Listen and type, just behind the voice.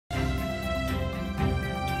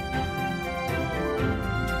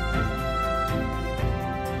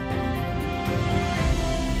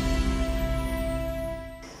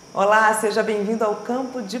Olá, seja bem-vindo ao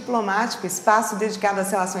Campo Diplomático, espaço dedicado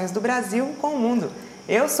às relações do Brasil com o mundo.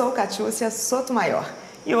 Eu sou Catiúcia Sotomayor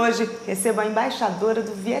e hoje recebo a embaixadora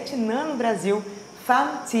do Vietnã no Brasil,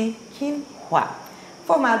 Pham Thi Kim.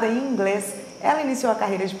 Formada em inglês, ela iniciou a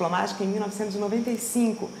carreira diplomática em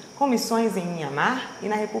 1995, com missões em Myanmar e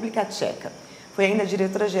na República Tcheca. Foi ainda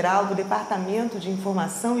diretora-geral do Departamento de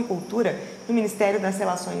Informação e Cultura do Ministério das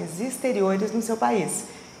Relações Exteriores no seu país.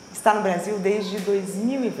 Está no Brasil desde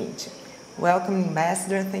 2020. Welcome,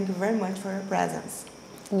 Ambassador. Thank you very much for your presence.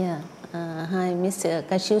 Yeah. Hi, Mr.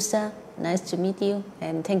 Kashusa. Nice to meet you,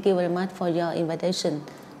 and thank you very much for your invitation.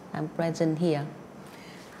 I'm present here.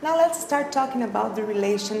 Now let's start talking about the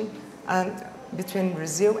relation between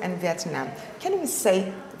Brazil and Vietnam. Can we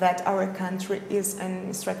say that our country is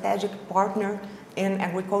a strategic partner in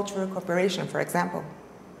agricultural cooperation, for example?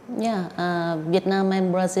 Yeah, Vietnam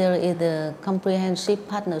and Brazil is a comprehensive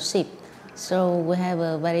partnership. So we have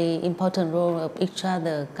a very important role of each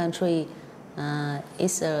other country.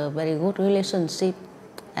 It's a very good relationship,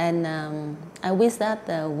 and I wish that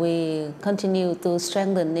we continue to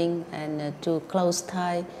strengthening and to close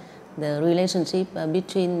tie the relationship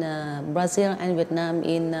between Brazil and Vietnam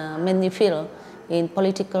in many fields, in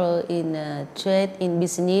political, in trade, in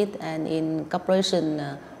business, and in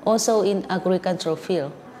cooperation, also in agricultural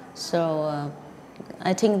field. So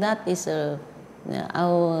I think that is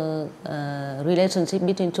our relationship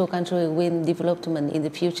between two countries will development in the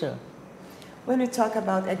future. When we talk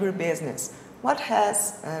about agribusiness, what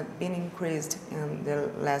has been increased in the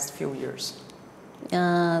last few years?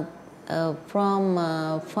 From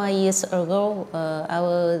 5 years ago,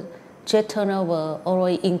 our trade turnover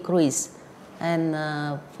already increased, and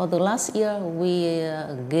for the last year we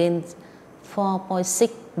gained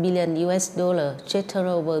 4.6 billion US dollar trade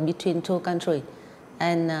turnover between two countries,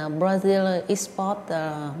 and Brazil export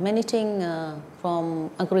many things from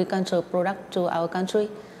agricultural product to our country,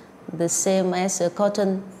 the same as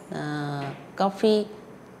cotton, coffee,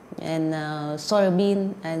 and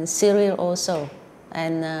soybean and cereal also,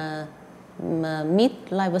 and meat,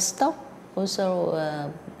 livestock also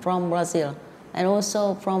from Brazil, and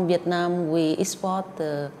also from Vietnam we export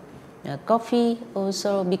coffee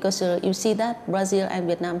also, because you see that Brazil and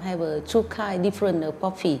Vietnam have two kind different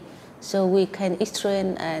coffee, so we can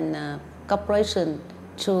exchange and cooperation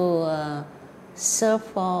to serve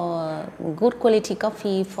for good quality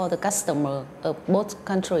coffee for the customer of both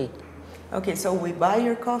countries. Okay, so we buy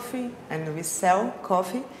your coffee and we sell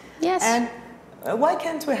coffee. Yes. And why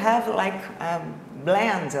can't we have like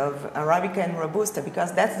blends of Arabica and Robusta?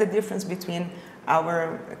 Because that's the difference between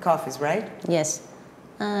our coffees, right? Yes.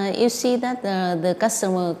 You see that the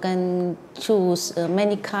customer can choose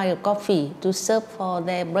many kind of coffee to serve for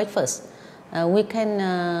their breakfast. We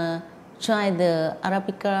can try the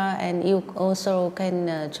Arabica, and you also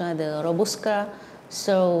can try the Robusta.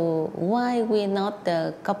 So why we not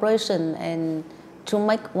cooperation and to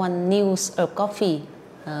make one new coffee,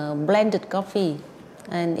 blended coffee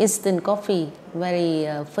and instant coffee, very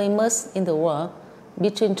famous in the world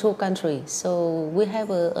between two countries. So we have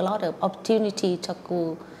a lot of opportunity to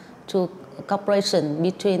cooperation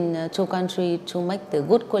between two countries to make the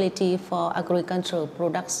good quality for agricultural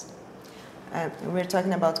products. We're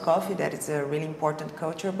talking about coffee, that is a really important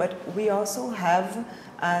culture, but we also have,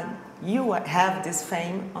 you have this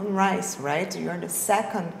fame on rice, right? You're the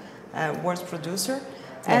second worst producer.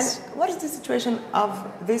 Yes. And what is the situation of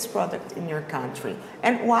this product in your country?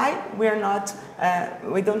 And why we're not,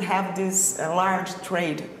 we don't have this large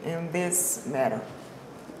trade in this matter?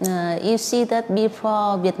 You see that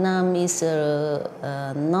before Vietnam is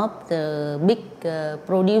not the big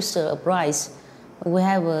producer of rice. We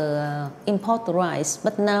have import rice,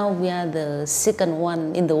 but now we are the second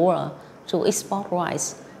one in the world to export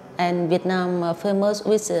rice. And Vietnam famous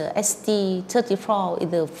with ST34 is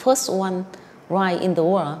the first one rice in the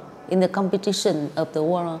world in the competition of the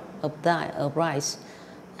world of rice.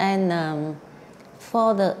 And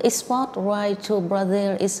for the export rice to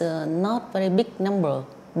Brazil is not very big number,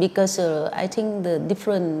 because I think the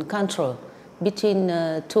different culture between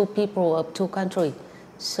two people of two countries.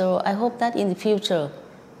 So I hope that in the future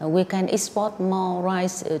we can export more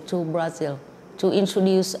rice to Brazil to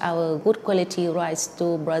introduce our good quality rice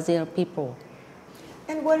to Brazil people.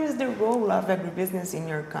 And what is the role of agribusiness in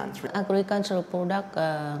your country? Agricultural product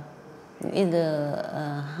is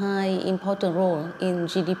a high important role in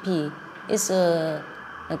GDP. It's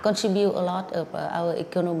contribute a lot of our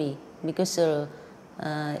economy, because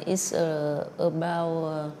it's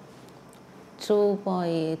about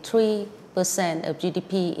 2.3% of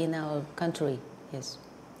GDP in our country. Yes.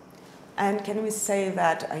 And can we say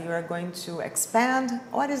that you are going to expand?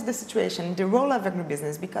 What is the situation, the role of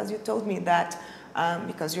agribusiness? Because you told me that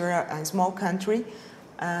because you're a small country,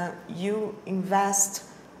 you invest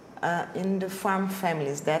in the farm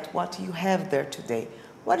families, that what you have there today.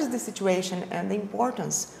 What is the situation and the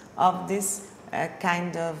importance of this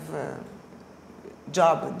kind of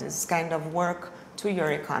job, this kind of work to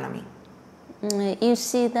your economy? You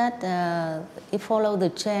see that it follow the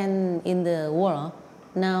trend in the world.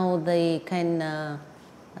 Now they can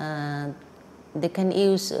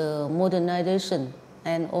use modernization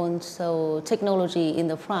and also technology in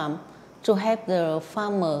the farm to help the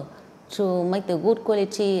farmer to make the good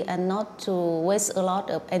quality and not to waste a lot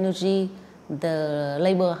of energy, the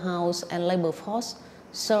labor house and labor force.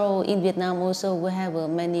 So in Vietnam also we have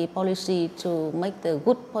many policy to make the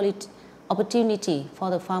good opportunity for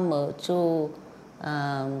the farmer to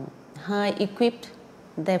high equipped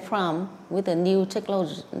their farm with a new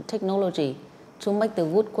technology to make the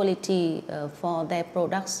good quality for their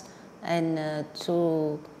products and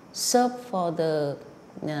to serve for the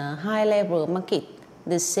high level market,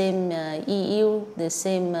 the same EU, the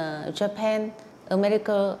same Japan,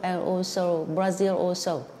 America, and also Brazil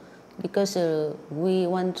also, because we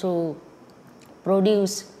want to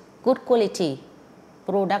produce good quality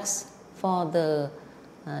products for the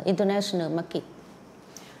international market.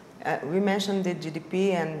 We mentioned the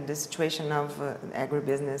GDP and the situation of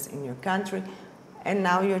agribusiness in your country, and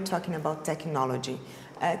now you're talking about technology.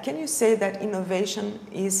 Can you say that innovation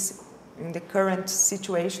is, in the current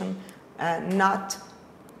situation, not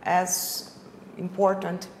as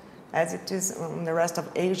important as it is in the rest of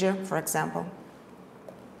Asia, for example?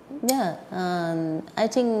 Yeah, I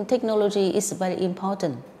think technology is very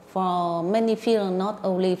important for many fields, not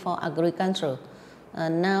only for agriculture.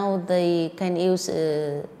 Now they can use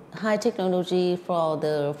high technology for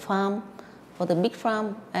the farm, for the big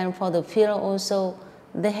farm, and for the field also.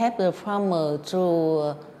 They help the farmer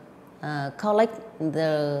to collect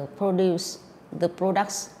the produce, the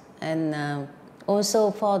products, and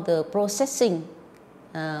also for the processing.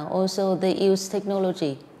 Also they use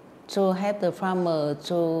technology to help the farmer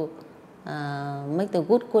to make the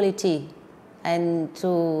good quality and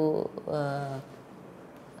to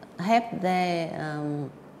help their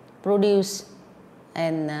produce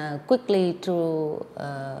and quickly to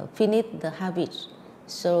finish the harvest,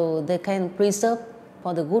 so they can preserve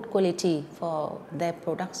for the good quality for their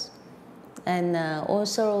products. And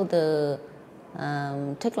also the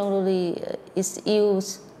technology is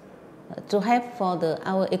used to help for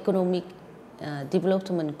our economic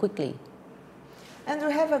development quickly. And do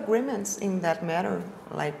you have agreements in that matter,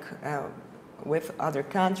 like with other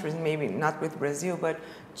countries, maybe not with Brazil, but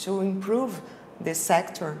to improve this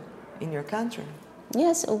sector in your country?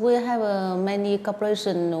 Yes, we have many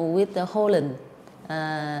cooperation with Holland,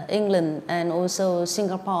 England, and also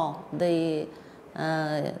Singapore. They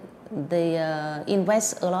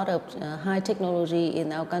invest a lot of high technology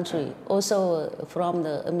in our country, also from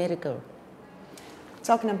America.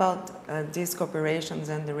 Talking about these cooperations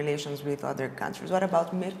and the relations with other countries, what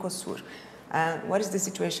about Mercosur? What is the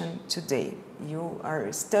situation today? You are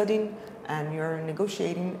studying and you're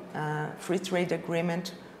negotiating a free trade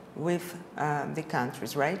agreement with the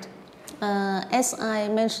countries, right? As I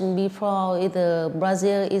mentioned before,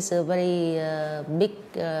 Brazil is a very big,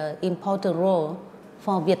 important role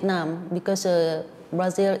for Vietnam, because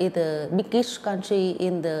Brazil is the biggest country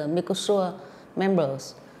in the Mercosur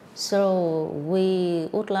members. So we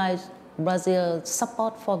would like Brazil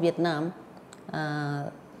support for Vietnam,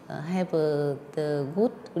 have the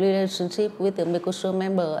good relationship with the Mercosur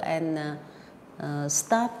member, and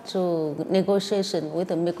start to negotiation with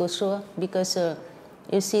the Mercosur, because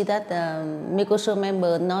you see that Mercosur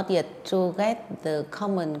member not yet to get the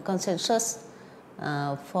common consensus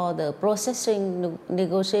for the processing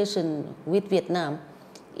negotiation with Vietnam.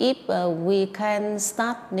 If we can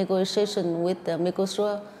start negotiation with the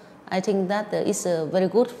Mercosur, I think that is very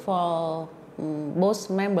good for both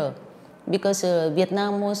members, because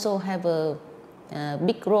Vietnam also have a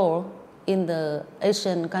big role in the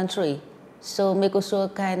Asian country. So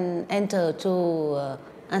Mercosur can enter to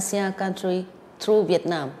ASEAN country through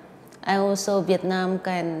Vietnam. And also Vietnam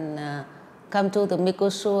can come to the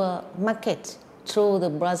Mercosur market through the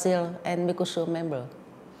Brazil and Mercosur member.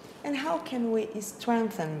 And how can we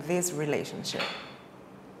strengthen this relationship?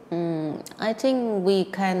 I think we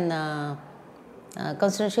can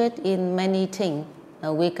concentrate in many things.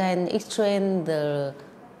 We can exchange the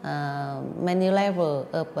many level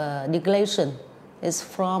of delegation. It's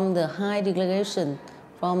from the high delegation,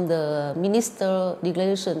 from the minister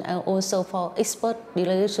delegation, and also for expert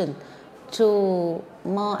delegation, to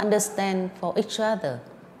more understand for each other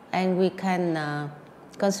and we can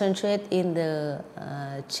concentrate in the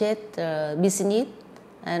business,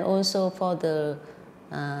 and also for the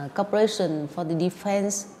cooperation, for the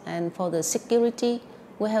defense, and for the security.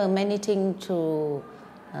 We have many things to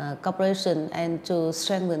cooperation and to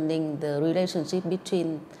strengthening the relationship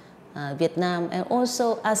between Vietnam and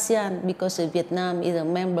also ASEAN, because Vietnam is a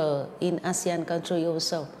member in ASEAN country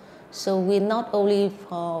also. So we not only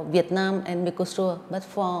for Vietnam and Mercosur, but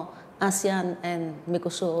for ASEAN and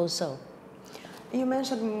Mercosur also. You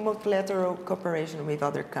mentioned multilateral cooperation with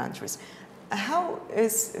other countries. How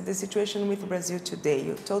is the situation with Brazil today?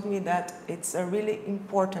 You told me that it's a really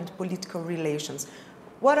important political relations.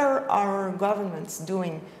 What are our governments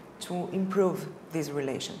doing to improve this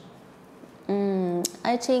relation?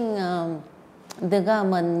 I think the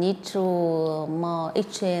government need to more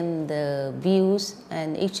exchange the views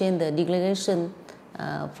and exchange the delegation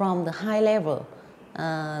from the high level.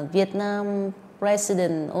 Vietnam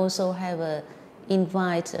president also have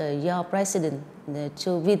invite your president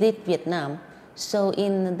to visit Vietnam. So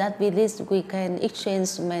in that visit we can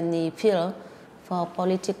exchange many fields for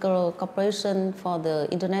political cooperation, for the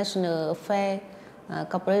international affair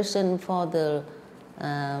cooperation, for the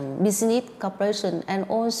business cooperation, and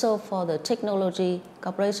also for the technology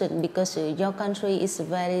cooperation, because your country is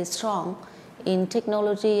very strong in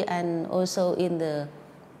technology and also in the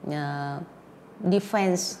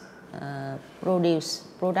defense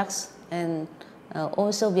products, and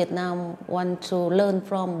also Vietnam want to learn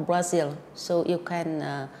from Brazil, so you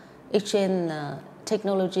can exchange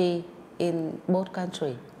technology in both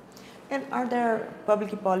countries. And are there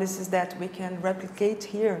public policies that we can replicate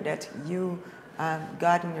here that you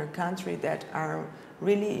got in your country that are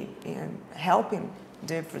really helping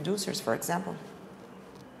the producers, for example?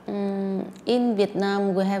 In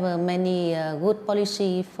Vietnam, we have many good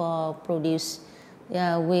policy for produce.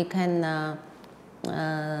 We can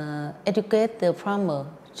educate the farmer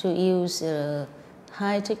to use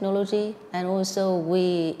high technology, and also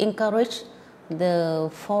we encourage the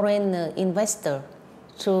foreign investor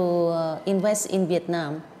to invest in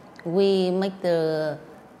Vietnam. We make the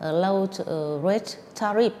low rate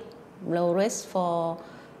tariff, low rates for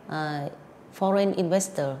foreign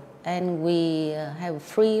investor, and we have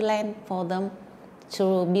free land for them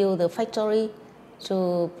to build the factory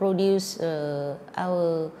to produce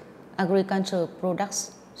our agricultural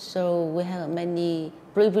products. So we have many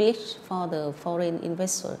privilege for the foreign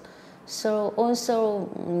investor. So also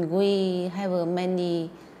we have many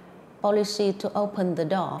policy to open the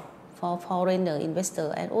door for foreign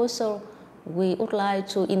investor, and also we would like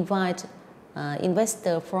to invite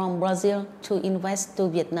investor from Brazil to invest to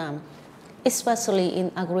Vietnam, especially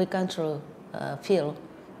in agricultural field,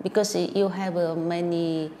 because you have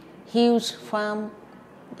many huge farm,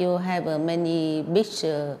 you have many big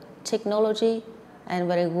technology and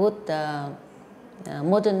very good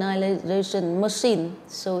modernization machine,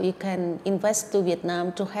 so you can invest to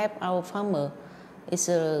Vietnam to help our farmer. It's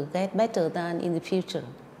get better than in the future.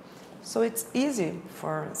 So it's easy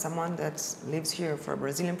for someone that lives here, for a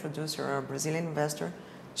Brazilian producer or a Brazilian investor,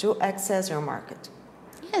 to access your market.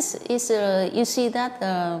 Yes, it's, you see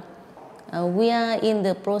that we are in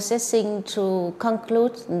the processing to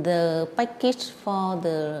conclude the package for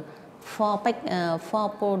the four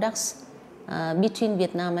products between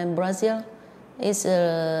Vietnam and Brazil. It's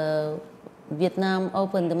Vietnam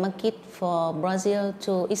opened the market for Brazil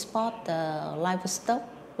to export livestock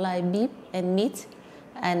like beef and meat,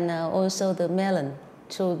 and also the melon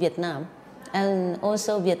to Vietnam, and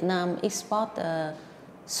also Vietnam export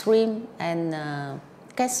shrimp and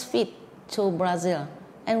catfish to Brazil,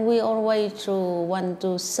 and we always want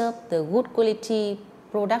to serve the good quality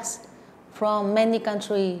products from many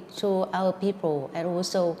countries to our people, and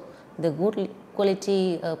also the good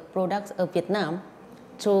quality products of Vietnam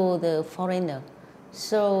to the foreigner.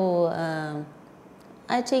 So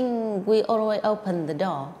I think we always open the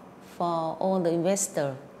door for all the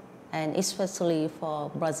investors, and especially for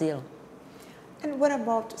Brazil. And what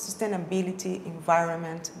about sustainability,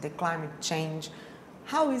 environment, the climate change?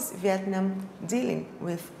 How is Vietnam dealing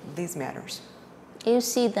with these matters? You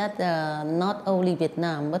see that not only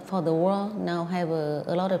Vietnam, but for the world now have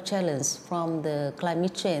a lot of challenge from the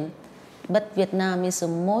climate change. But Vietnam is the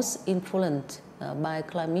most influenced by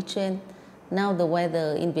climate change. Now the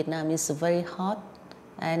weather in Vietnam is very hot,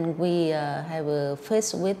 and we have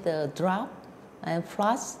faced with drought and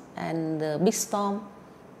floods and big storm,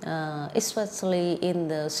 especially in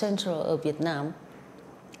the central of Vietnam.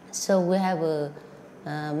 So we have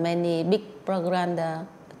many big programs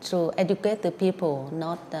to educate the people,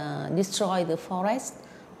 not destroy the forest,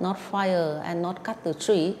 not fire and not cut the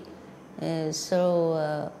tree.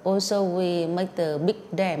 Also we make the big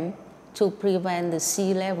dam to prevent the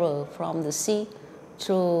sea level from the sea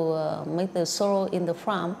to make the soil in the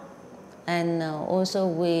farm. And also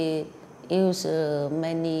we use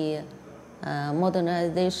many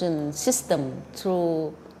modernization system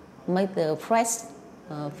to make the fresh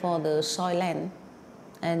for the soil land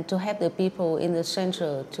and to help the people in the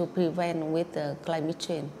center to prevent with climate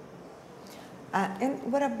change. And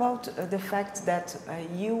what about the fact that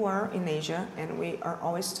you are in Asia and we are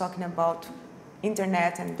always talking about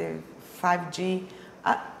internet and the 5G?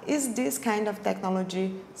 Is this kind of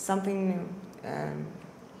technology something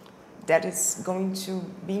that is going to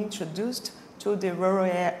be introduced to the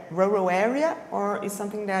rural area, or is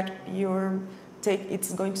something that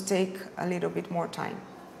it's going to take a little bit more time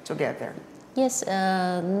to get there? Yes,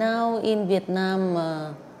 now in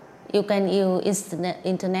Vietnam you can use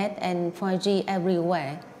internet and 5G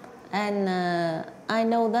everywhere. And I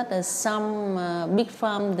know that some big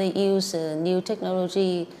farm, they use new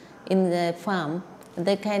technology in the farm.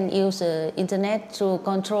 They can use internet to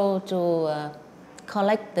control, to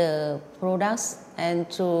collect the products and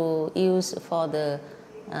to use for the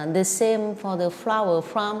same for the flower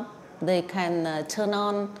farm. They can turn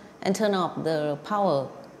on and turn off the power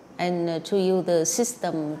and to use the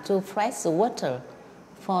system to fresh the water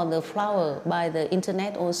for the flower by the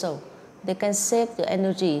internet also. They can save the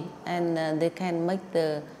energy and they can make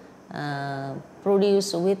the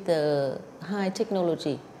produce with the high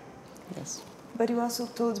technology. Yes. But you also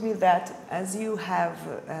told me that as you have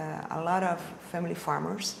a lot of family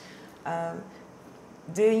farmers,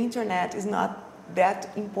 the internet is not that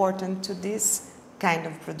important to this kind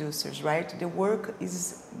of producers, right? The work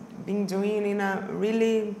is being done in a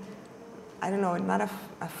really, I don't know, not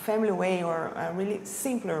a family way or a really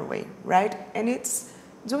simpler way, right? And it's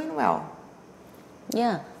doing well.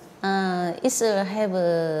 Yeah, it's have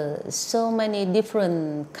so many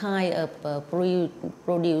different kind of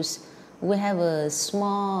produce. We have a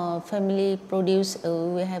small family produce.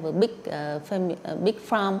 We have a big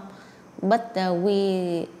farm, but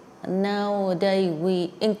nowadays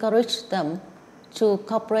we encourage them to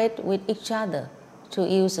cooperate with each other, to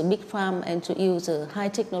use a big farm and to use high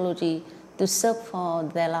technology to serve for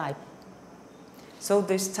their life. So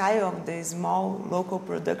the style of the small local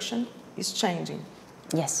production is changing.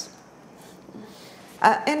 Yes.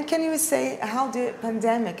 And can you say how the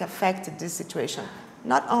pandemic affected this situation?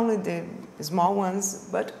 Not only the small ones,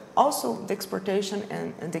 but also the exportation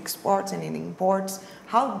and the exports and the imports.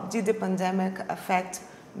 How did the pandemic affect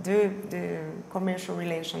the commercial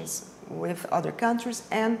relations with other countries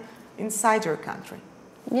and inside your country?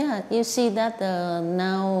 Yeah, you see that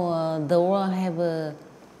now the world have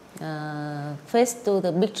faced to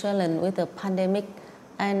the big challenge with the pandemic,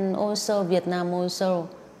 and also Vietnam also.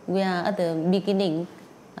 We are at the beginning.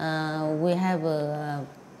 We have a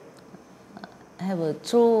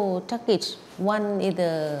two targets. One is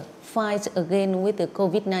the fight again with the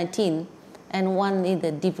COVID-19, and one is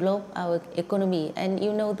the develop our economy. And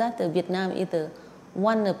you know that Vietnam is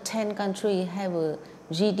one of 10 countries have a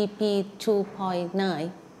GDP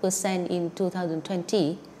 2.9% in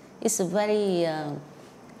 2020. It's a very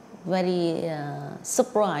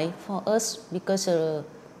surprise for us because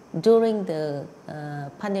during the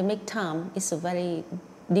pandemic time, it's a very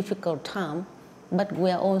difficult time, but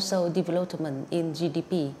we are also development in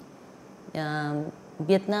GDP.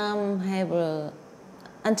 Vietnam have,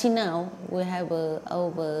 until now, we have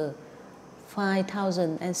over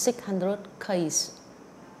 5,600 cases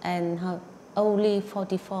and only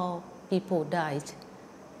 44 people died.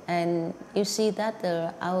 And you see that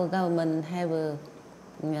our government have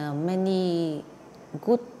many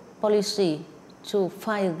good policy to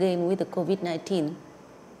fight again with the COVID-19,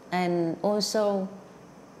 and also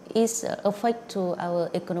it's affect to our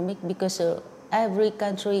economic because every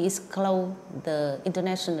country is closed the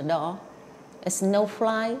international door. It's no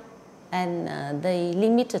flight, and they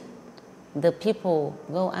limited the people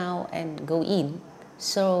go out and go in.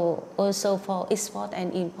 So also for export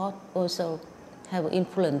and import also have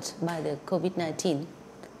influence by the COVID-19.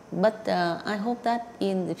 But I hope that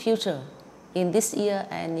in the future, in this year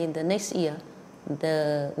and in the next year,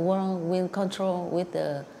 the world will control with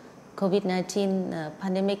the COVID-19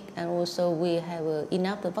 pandemic, and also we have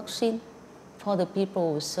enough the vaccine for the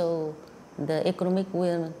people, so the economic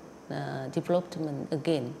will development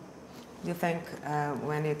again. Do you think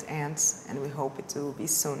when it ends, and we hope it will be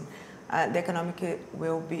soon, the economic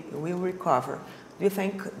will recover? Do you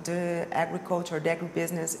think the agriculture, the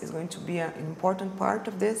agribusiness is going to be an important part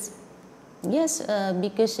of this? Yes,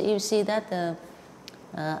 because you see that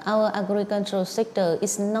our agricultural sector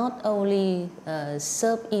is not only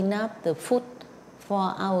serve enough the food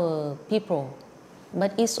for our people,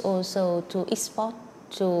 but it's also to export,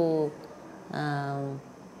 to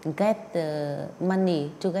get the money,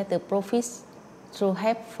 to get the profits, to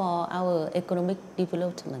help for our economic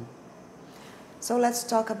development. So let's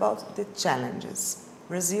talk about the challenges.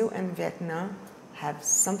 Brazil and Vietnam have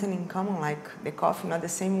something in common, like the coffee, not the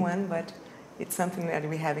same one, but it's something that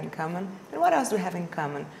we have in common. And what else do we have in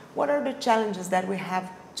common? What are the challenges that we have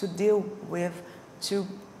to deal with to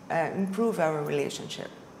improve our relationship?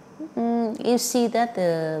 You see that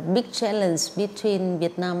the big challenge between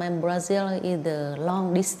Vietnam and Brazil is the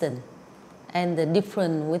long distance and the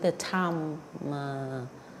difference with the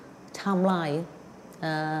timeline.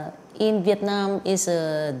 In Vietnam is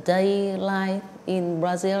a day life, in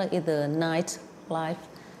Brazil is a night life.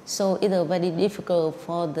 So it's very difficult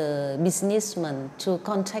for the businessmen to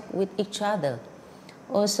contact with each other.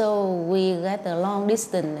 Also, we get a long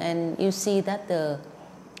distance, and you see that the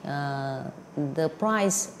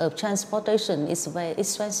price of transportation is very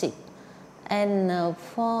expensive. And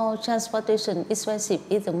for transportation expensive,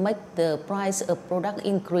 it make the price of product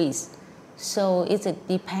increase. So it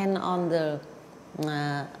depends on the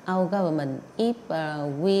our government. If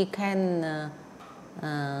we can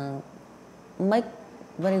make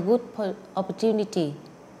very good opportunity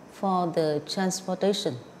for the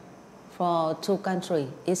transportation for two countries,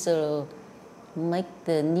 is make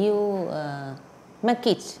the new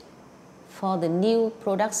market for the new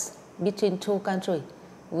products between two countries.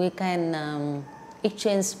 We can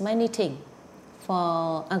exchange many things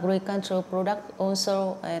for agricultural product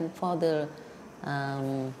also, and for the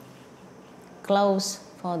clothes,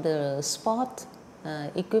 for the sport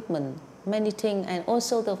equipment, many things, and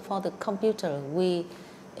also for the computer. We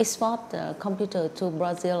export computer to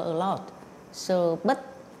Brazil a lot. So, but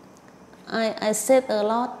I said a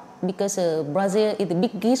lot because Brazil is the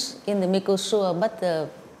biggest in the Mercosur, but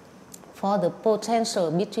for the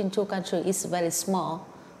potential between two countries is very small.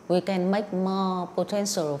 We can make more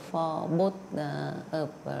potential for both of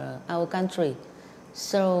our country.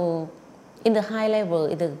 So in the high level,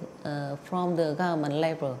 from the government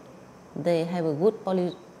level, they have a good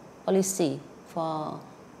policy for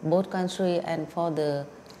both countries, and for the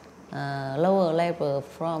lower level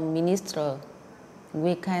from minister,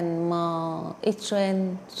 we can more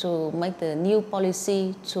exchange to make the new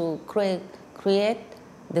policy to create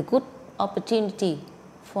the good opportunity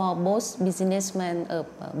for both businessmen of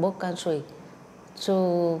both countries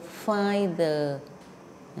to find the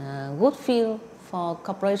good field for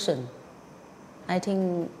cooperation. I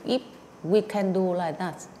think if we can do like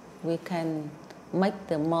that, we can make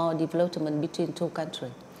the more development between two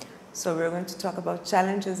countries. So we're going to talk about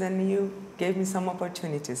challenges, and you gave me some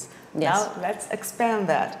opportunities. Yes. Now let's expand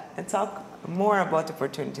that and talk more about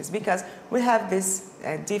opportunities, because we have these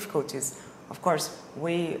difficulties. Of course,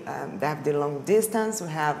 we have the long distance, we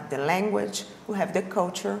have the language, we have the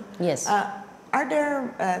culture. Yes. Are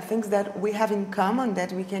there things that we have in common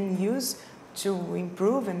that we can use to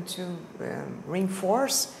improve and to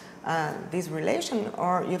reinforce this relation,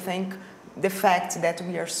 or you think the fact that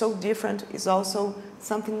we are so different is also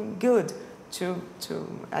something good to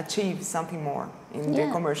achieve something more in the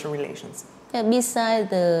commercial relations? Yeah, besides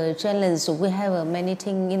the challenge, we have many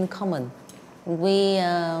things in common. We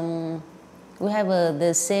have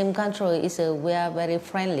the same country. We are very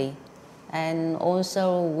friendly, and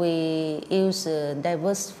also we use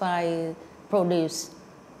diversified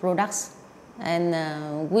products,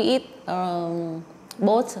 and we eat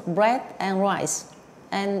both bread and rice.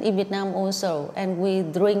 And in Vietnam also, and we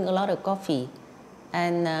drink a lot of coffee,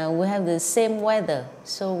 and we have the same weather,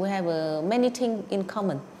 so we have many things in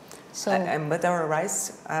common. So, but our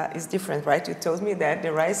rice is different, right? You told me that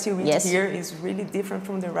the rice you eat here is really different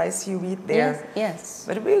from the rice you eat there. Yes.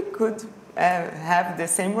 But we could have the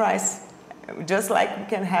same rice, just like we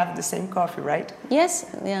can have the same coffee, right? Yes,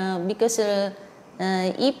 because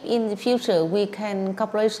if in the future we can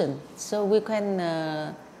cooperation, so we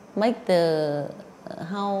can make the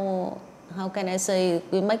how can I say,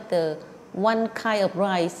 we make the one kind of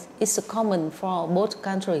rice is common for both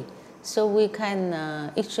countries. So we can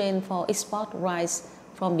exchange for export rice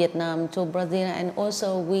from Vietnam to Brazil, and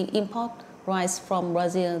also we import rice from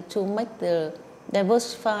Brazil to make the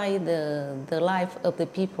diversify the life of the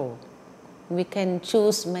people. We can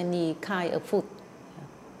choose many kind of food.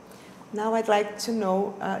 Now I'd like to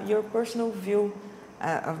know your personal view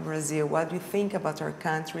of Brazil. What do you think about our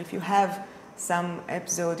country? If you have some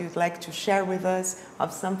episode you'd like to share with us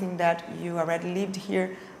of something that you already lived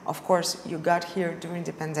here. Of course, you got here during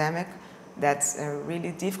the pandemic. That's a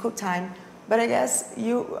really difficult time. But I guess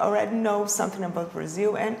you already know something about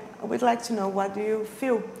Brazil, and we'd like to know, what do you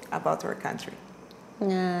feel about our country?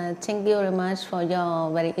 Thank you very much for your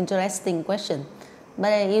very interesting question.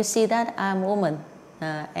 But you see that I'm a woman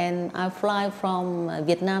and I fly from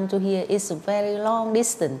Vietnam to here. It's a very long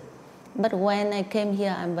distance. But when I came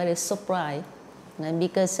here, I'm very surprised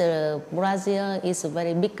because Brazil is a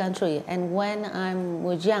very big country. And when I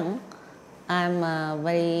was young, I'm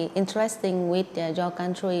very interested with your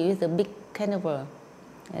country with a big carnival.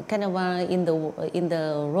 Carnival in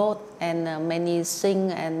the road and many sing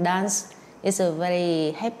and dance. It's a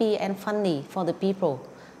very happy and funny for the people.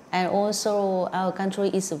 And also our country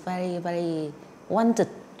is very, very wanted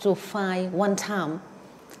to find one time.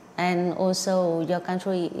 And also your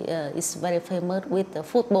country is very famous with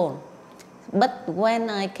football. But when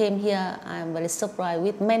I came here, I'm very surprised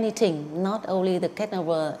with many things, not only the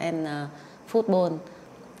carnival and football.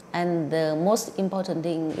 And the most important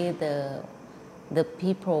thing is the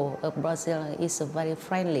people of Brazil is very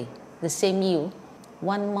friendly. The same you.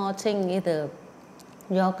 One more thing is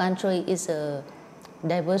your country is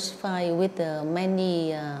diversified with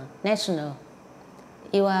many national.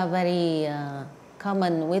 You are very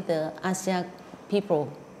common with the Asian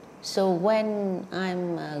people. So when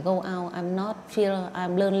I'm go out, I'm not feel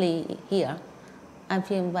I'm lonely here. I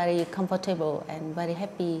feel very comfortable and very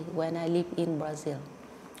happy when I live in Brazil.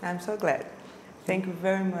 I'm so glad. Thank you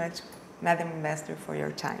very much, Madam Ambassador, for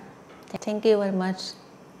your time. Thank you very much.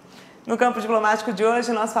 No Campo Diplomático de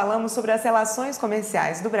hoje, nós falamos sobre as relações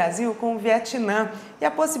comerciais do Brasil com o Vietnã e a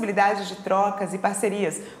possibilidade de trocas e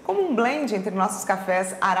parcerias, como um blend entre nossos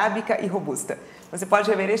cafés Arábica e Robusta. Você pode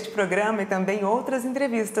rever este programa e também outras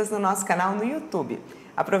entrevistas no nosso canal no YouTube.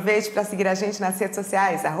 Aproveite para seguir a gente nas redes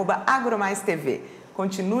sociais, @AgroMaisTV.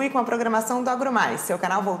 Continue com a programação do AgroMais, seu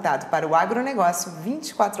canal voltado para o agronegócio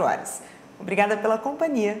 24 horas. Obrigada pela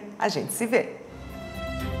companhia, a gente se vê!